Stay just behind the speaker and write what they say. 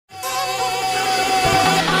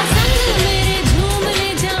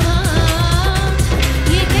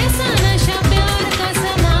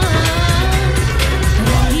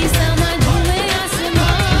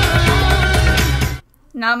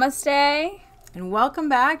Namaste. And welcome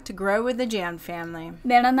back to Grow with the J.A.N family.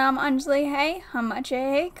 मेरा नाम अंजलि है. हम अच्छे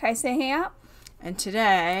हैं. कैसे हैं आप? And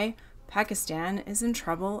today, Pakistan is in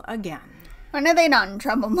trouble again. When are they not in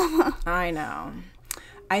trouble, Mama? I know.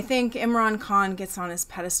 I think Imran Khan gets on his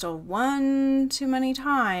pedestal one too many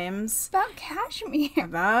times. About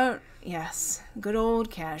Kashmir. Yes, good old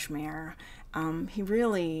Kashmir.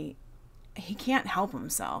 He can't help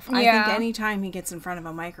himself. I think anytime he gets in front of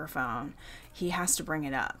a microphone, he has to bring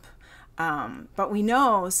it up. But we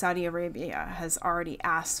know Saudi Arabia has already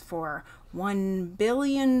asked for $1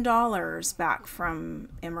 billion back from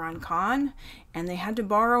Imran Khan, and they had to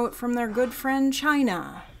borrow it from their good friend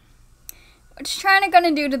China. What's China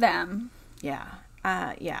gonna do to them? Yeah.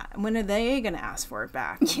 When are they going to ask for it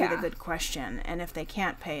back? Would be the good question. And if they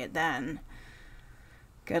can't pay it then,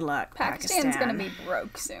 good luck, Pakistan's gonna be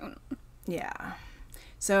broke soon. Yeah.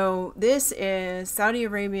 So this is Saudi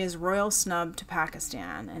Arabia's royal snub to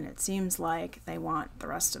Pakistan, and it seems like they want the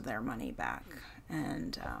rest of their money back.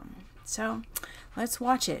 And so let's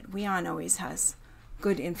watch it. J.A.N always has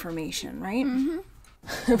good information, right?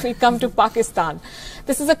 Mm-hmm. We come to Pakistan.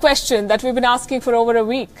 This is a question that we've been asking for over a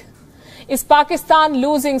week. Is Pakistan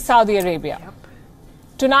losing Saudi Arabia? Yep.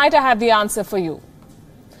 Tonight I have the answer for you.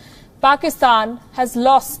 Pakistan has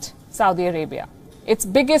lost Saudi Arabia, its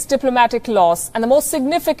biggest diplomatic loss and the most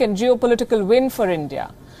significant geopolitical win for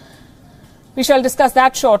India. We shall discuss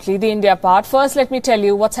that shortly, the India part. First, let me tell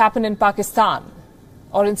you what's happened in Pakistan,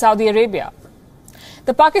 or in Saudi Arabia.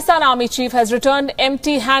 The Pakistan Army Chief has returned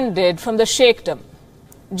empty-handed from the Sheikhdom.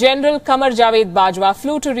 General Qamar Javed Bajwa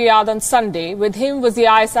flew to Riyadh on Sunday. With him was the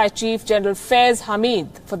ISI Chief, General Faiz Hamid,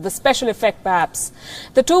 for the special effect perhaps.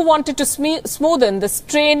 The two wanted to smoothen the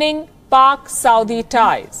straining Pak-Saudi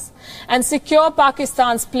ties and secure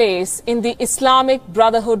Pakistan's place in the Islamic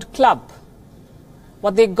Brotherhood Club.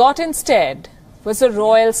 What they got instead was a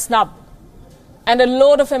royal snub and a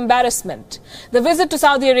load of embarrassment. The visit to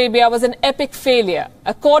Saudi Arabia was an epic failure.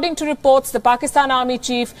 According to reports, the Pakistan Army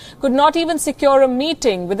Chief could not even secure a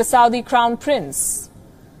meeting with the Saudi Crown Prince.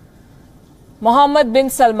 Mohammed bin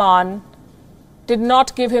Salman did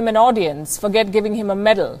not give him an audience, forget giving him a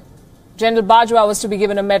medal. General Bajwa was to be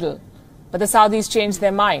given a medal, but the Saudis changed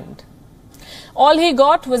their mind. All he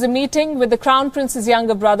got was a meeting with the Crown Prince's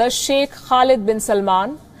younger brother, Sheikh Khalid bin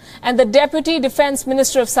Salman, and the Deputy Defense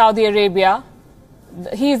Minister of Saudi Arabia.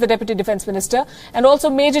 He is the Deputy Defense Minister, and also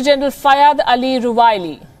Major General Fayad Ali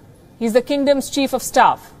Ruwaili. He's the kingdom's Chief of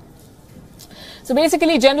Staff. So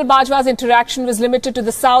basically, General Bajwa's interaction was limited to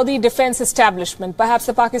the Saudi defense establishment. Perhaps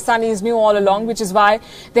the Pakistanis knew all along, which is why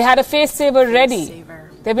they had a face saver ready.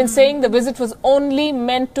 They've been saying the visit was only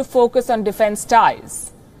meant to focus on defense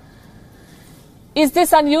ties. Is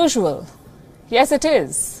this unusual? Yes, it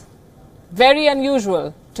is. Very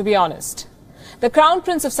unusual, to be honest. The Crown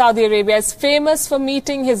Prince of Saudi Arabia is famous for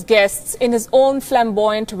meeting his guests in his own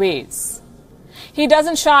flamboyant ways. He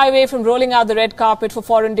doesn't shy away from rolling out the red carpet for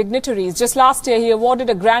foreign dignitaries. Just last year, he awarded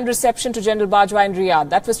a grand reception to General Bajwa in Riyadh.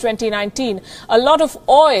 That was 2019. A lot of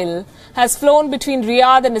oil has flown between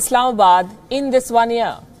Riyadh and Islamabad in this 1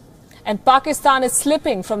 year. And Pakistan is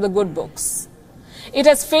slipping from the good books. It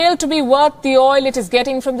has failed to be worth the oil it is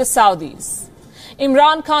getting from the Saudis.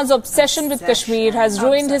 Imran Khan's obsession with Kashmir has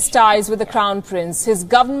ruined his ties with the Crown Prince. His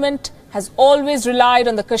government has always relied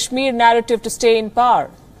on the Kashmir narrative to stay in power.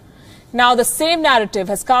 Now the same narrative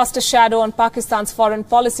has cast a shadow on Pakistan's foreign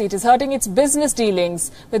policy. It is hurting its business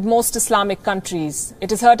dealings with most Islamic countries.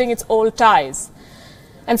 It is hurting its old ties.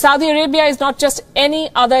 And Saudi Arabia is not just any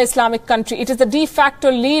other Islamic country. It is the de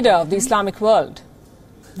facto leader of the Islamic world,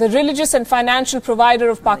 the religious and financial provider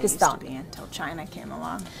of Pakistan. Until China came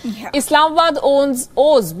along. Islamabad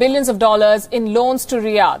owes billions of dollars in loans to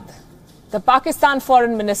Riyadh. The Pakistan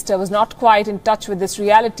foreign minister was not quite in touch with this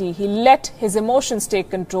reality. He let his emotions take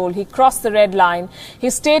control. He crossed the red line.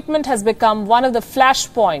 His statement has become one of the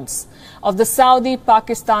flashpoints of the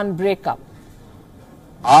Saudi-Pakistan breakup.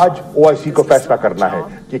 आज OIC को फैसला करना है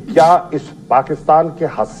कि क्या इस पाकिस्तान के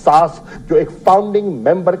हसास, जो एक फाउंडिंग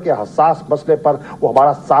मेंबर के हसास मसले पर वो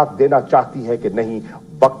हमारा साथ देना चाहती है कि नहीं।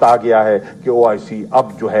 वक्त आ गया है कि ओआईसी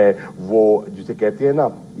अब जो है वो जिसे कहते हैं ना,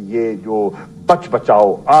 ये जो बच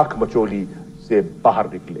बचाओ आंख मचोली से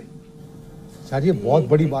बाहर निकले। सर ये बहुत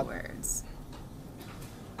बड़ी बात है।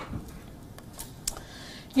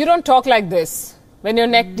 You don't talk like this when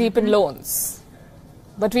you're neck deep in loans.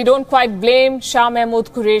 But we don't quite blame Shah Mahmood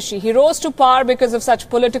Qureshi. He rose to power because of such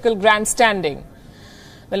political grandstanding.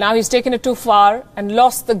 Well, now he's taken it too far and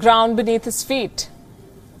lost the ground beneath his feet.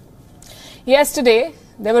 Yesterday,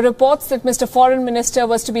 there were reports that Mr. Foreign Minister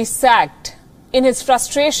was to be sacked In his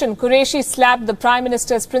frustration, Qureshi slapped the Prime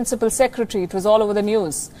Minister's principal secretary. It was all over the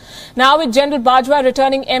news. Now, with General Bajwa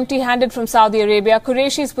returning empty-handed from Saudi Arabia,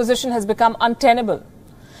 Qureshi's position has become untenable.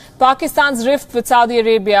 Pakistan's rift with Saudi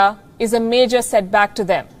Arabia is a major setback to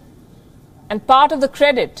them. And part of the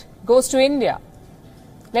credit goes to India.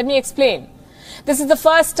 Let me explain. This is the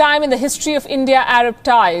first time in the history of India-Arab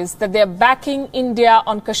ties that they are backing India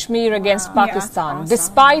on Kashmir against Pakistan. Yeah, awesome.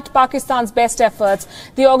 Despite Pakistan's best efforts,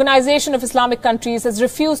 the Organization of Islamic Countries has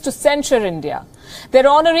refused to censure India. They're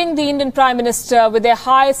honoring the Indian Prime Minister with their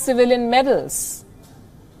high civilian medals.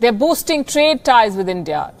 They're boosting trade ties with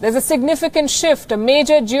India. There's a significant shift. A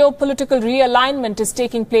major geopolitical realignment is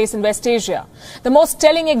taking place in West Asia. The most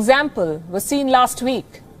telling example was seen last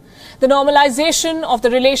week. The normalization of the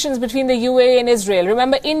relations between the UAE and Israel.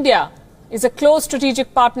 Remember, India is a close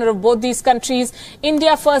strategic partner of both these countries.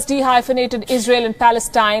 India first dehyphenated Israel and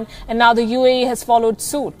Palestine, and now the UAE has followed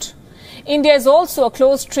suit. India is also a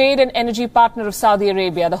close trade and energy partner of Saudi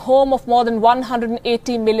Arabia, the home of more than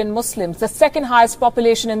 180 million Muslims, the second highest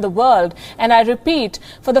population in the world. And I repeat,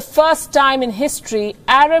 for the first time in history,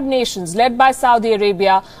 Arab nations led by Saudi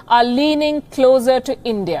Arabia are leaning closer to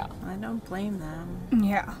India. I don't blame them.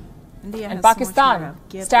 Yeah. India And has so much Pakistan more to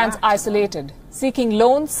give stands back to them. isolated, seeking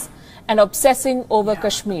loans and obsessing over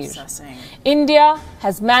Kashmir. Obsessing. India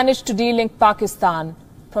has managed to de-link Pakistan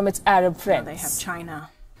from its Arab friends. They have China.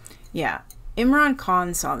 Yeah. Imran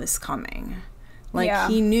Khan saw this coming. Like, Yeah.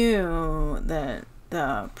 he knew that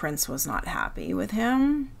the prince was not happy with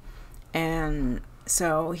him. And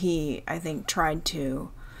so he, I think, tried to,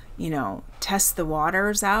 you know, test the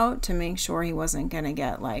waters out to make sure he wasn't going to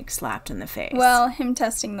get, like, slapped in the face. Well, him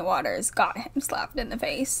testing the waters got him slapped in the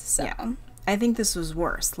face, so. Yeah. I think this was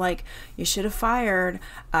worse. Like, you should have fired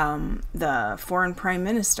the foreign prime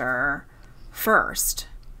minister first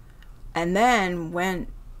and then went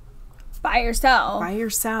By yourself. by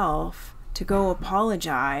yourself to go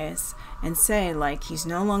apologize and say, like, he's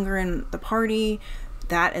no longer in the party.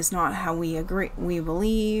 That is not how we agree. We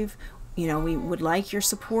believe, you know, we would like your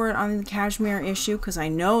support on the Kashmir issue, because I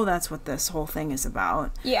know that's what this whole thing is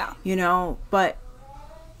about. Yeah. You know, but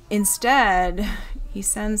instead, he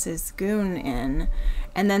sends his goon in,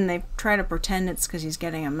 and then they try to pretend it's because he's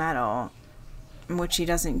getting a medal, which he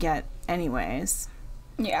doesn't get anyways.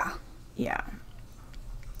 Yeah. Yeah.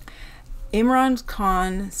 Imran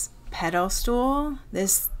Khan's pedestal,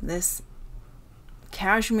 this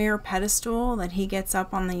Kashmir pedestal that he gets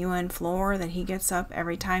up on the UN floor, that he gets up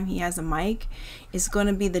every time he has a mic, is going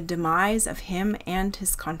to be the demise of him and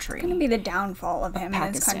his country. It's going to be the downfall of him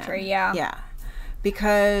and his country, yeah. Yeah.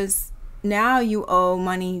 Because now you owe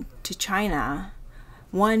money to China.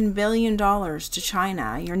 $1 billion to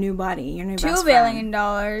China, your new buddy, your new best $2 friend. billion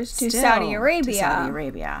to Still Saudi Arabia. To Saudi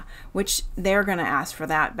Arabia, which they're going to ask for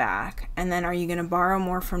that back. And then are you going to borrow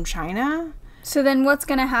more from China? So then what's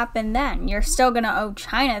going to happen then? You're still going to owe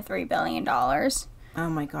China $3 billion. Oh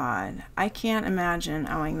my God. I can't imagine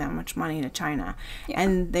owing that much money to China. Yeah.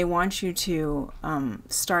 And they want you to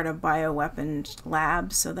start a bioweapon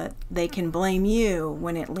lab so that they can blame you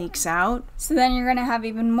when it leaks out. So then you're going to have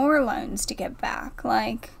even more loans to get back.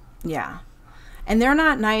 Like, Yeah. And they're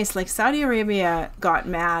not nice. Like, Saudi Arabia got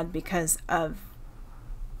mad because of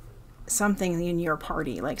something in your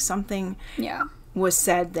party. Like, something yeah. was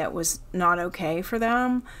said that was not okay for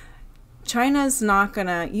them. China's not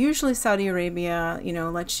gonna, usually Saudi Arabia, you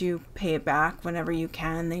know, lets you pay it back whenever you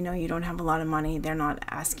can. They know you don't have a lot of money. They're not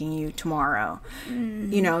asking you tomorrow.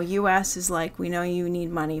 You know, US is like, we know you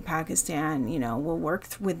need money. Pakistan, you know, we'll work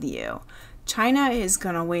with you. China is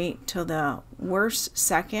gonna wait till the worst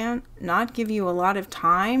second, not give you a lot of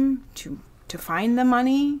time to find the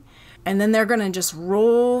money, and then they're gonna just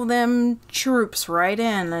roll them troops right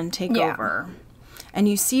in and take over. And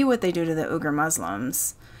you see what they do to the Uyghur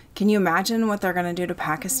Muslims. Can you imagine what they're going to do to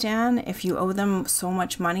Pakistan if you owe them so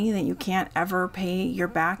much money that you can't ever pay your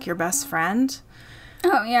best friend?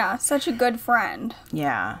 Oh, yeah. Such a good friend.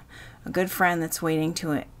 Yeah. A good friend that's waiting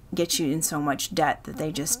to get you in so much debt that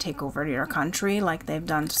they just take over your country like they've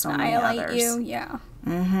done to so many Annihilate others. you, yeah.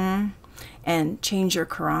 Mm-hmm. And change your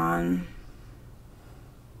Quran.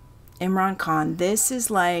 Imran Khan, this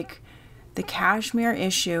is like, the Kashmir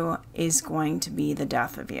issue is going to be the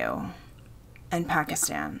death of you. And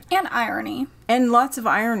Pakistan. And irony. And lots of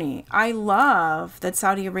irony. I love that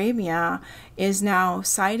Saudi Arabia is now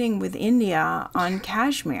siding with India on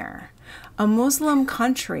Kashmir. A Muslim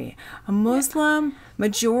country, a Muslim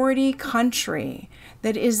majority country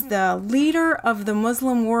that is the leader of the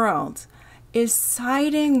Muslim world is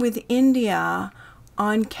siding with India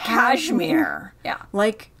on Kashmir. Yeah.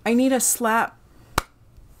 Like, I need a slap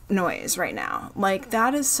noise right now. Like,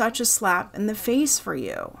 that is such a slap in the face for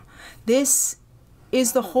you. This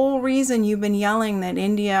is the whole reason you've been yelling that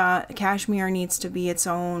India, Kashmir needs to be its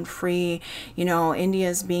own free, you know,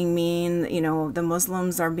 India's being mean, you know, the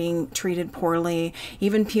Muslims are being treated poorly.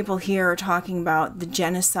 Even people here are talking about the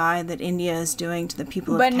genocide that India is doing to the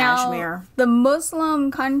people of Kashmir. Now, the Muslim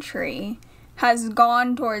country has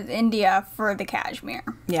gone towards India for the Kashmir.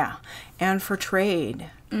 Yeah, and for trade.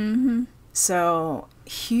 Mm-hmm. So,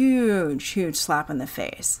 huge slap in the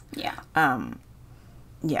face. Yeah.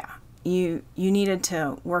 Yeah. You needed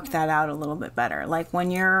to work that out a little bit better. Like, when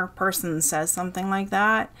your person says something like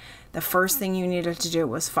that, the first thing you needed to do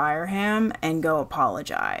was fire him and go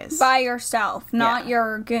apologize. By yourself, not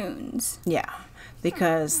your goons. Yeah,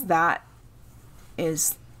 because that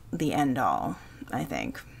is the end all, I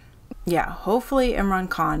think. Yeah, hopefully Imran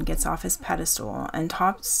Khan gets off his pedestal and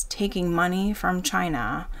stops taking money from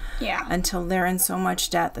China until they're in so much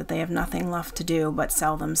debt that they have nothing left to do but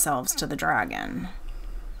sell themselves to the dragon.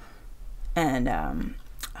 And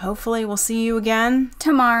hopefully we'll see you again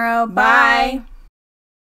tomorrow. Bye.